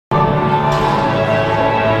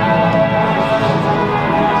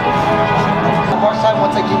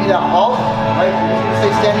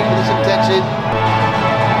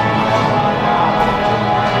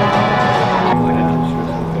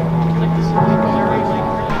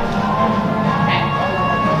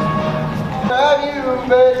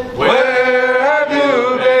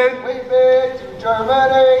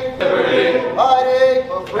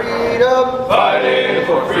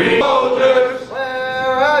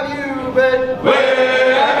you been?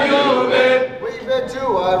 Where have you been? We've been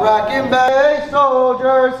to Iraq and Hey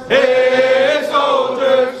soldiers! Hey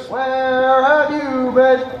soldiers! Where have you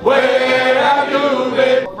been? Where have you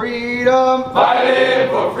been? For freedom! Fighting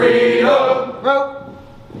for freedom! Rope!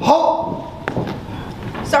 Halt!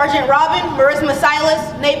 Sergeant Robin Marisma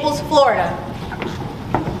Silas, Naples, Florida.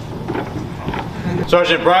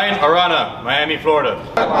 Sergeant Brian Arana, Miami, Florida.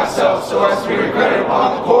 Myself so as to be regretted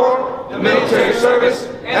upon the Corps, the military service,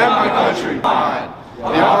 and my country. The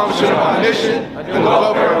accomplishment of my mission and the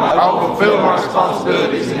welfare of my I will fulfill my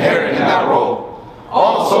responsibilities inherent in that role.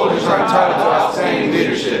 All soldiers are entitled to outstanding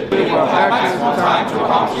leadership. They will have maximum time to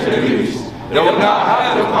accomplish their duties. They will not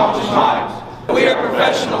have to accomplish mine. We are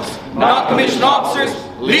professionals, non-commissioned officers,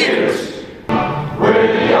 leaders. We're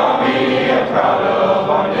the Army and proud of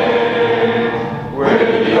our name.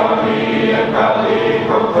 We're the Army and proudly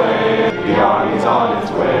proclaim. The Army's on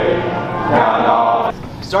its way. Count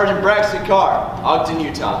on. Sergeant Braxton Carr, Ogden,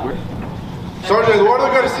 Utah. Sergeant Eduardo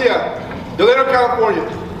Garcia, Delano, California.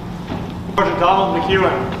 Sergeant Donald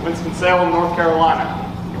McEwen, Winston-Salem, North Carolina.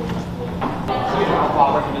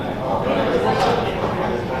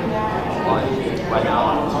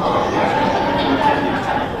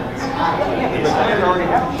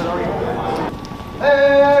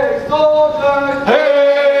 Hey soldiers!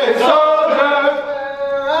 Hey soldiers!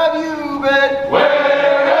 Where have you been?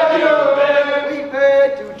 Where have you been? We've been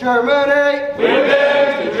to Germany! We've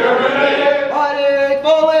been to Germany! Fighting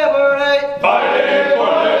for liberty! Fighting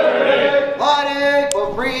for liberty! Fighting for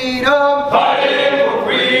freedom! Fighting for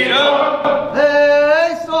freedom! Hey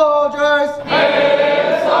soldiers!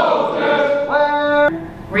 Hey soldiers! Where?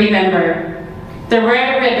 Remember, the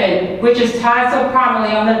red ribbon, which is tied so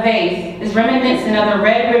prominently on the vase, is reminiscent of the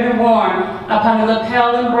red ribbon worn upon the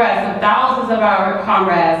lapel and breast of thousands of our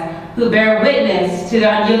comrades who bear witness to the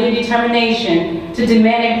unyielding determination to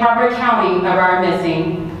demand a proper accounting of our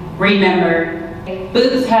missing. Remember,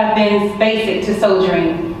 boots have been basic to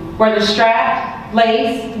soldiering, whether strapped,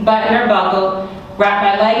 laced, buttoned, or buckled,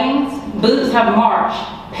 wrapped by leggings. Boots have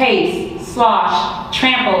marched, paced, sloshed,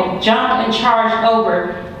 trampled, jumped, and charged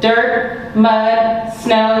over dirt, mud,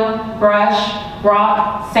 snow, brush,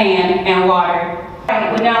 rock, sand, and water.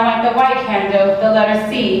 Went down like the white candle, the letter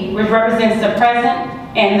C, which represents the present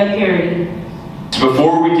and the period.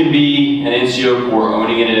 Before we can be an NCO Corps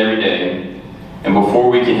owning it every day, and before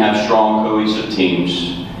we can have strong cohesive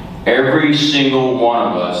teams, every single one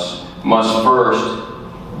of us must first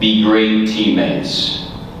be great teammates.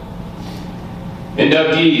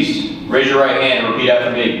 Inductees, raise your right hand and repeat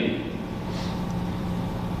after me.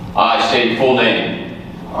 I state full name.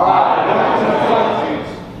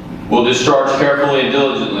 Will discharge carefully and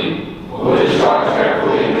diligently. Will discharge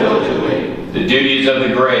carefully and diligently. The duties of the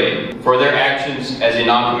grade for their actions as a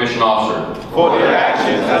non-commissioned officer. For their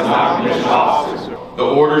actions as non-commissioned officers. The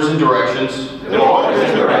orders and directions. The orders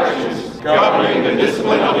and directions governing the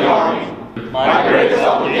discipline of the Army. My greatest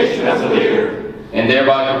obligation as a leader. And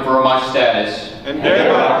thereby confirm my status.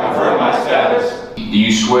 Do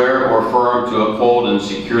you swear or affirm to uphold and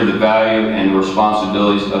secure the value and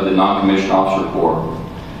responsibilities of the non-commissioned officer corps?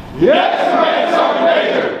 Yes, Command Sergeant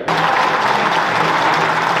Major!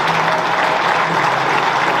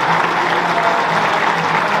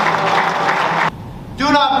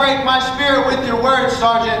 Do not break my spirit with your words,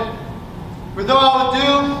 Sergeant. For though I will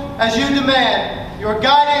do as you demand, your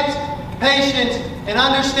guidance, patience, and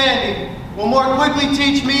understanding will more quickly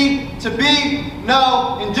teach me to be,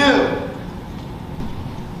 know, and do.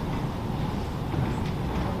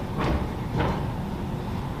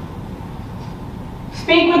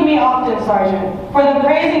 Speak with me often, Sergeant, for the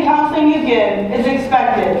praise and counseling you give is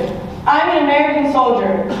expected. I'm an American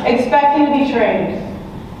soldier, expecting to be trained.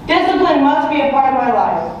 Discipline must be a part of my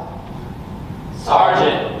life.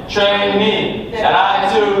 Sergeant, train me, that I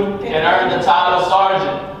too can earn the title of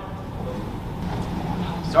sergeant.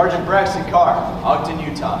 Sergeant Braxton Carr, Ogden,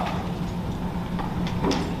 Utah.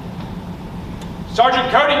 Sergeant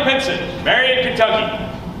Cody Pinson, Marion, Kentucky.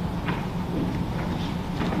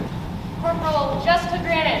 Corporal Jessica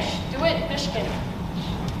Granish, DeWitt, Michigan.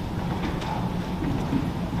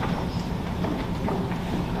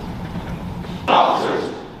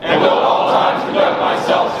 Officers, and will at all times conduct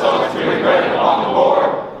myself so as to be regretted upon the board.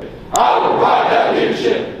 I will provide that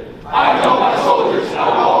leadership. I know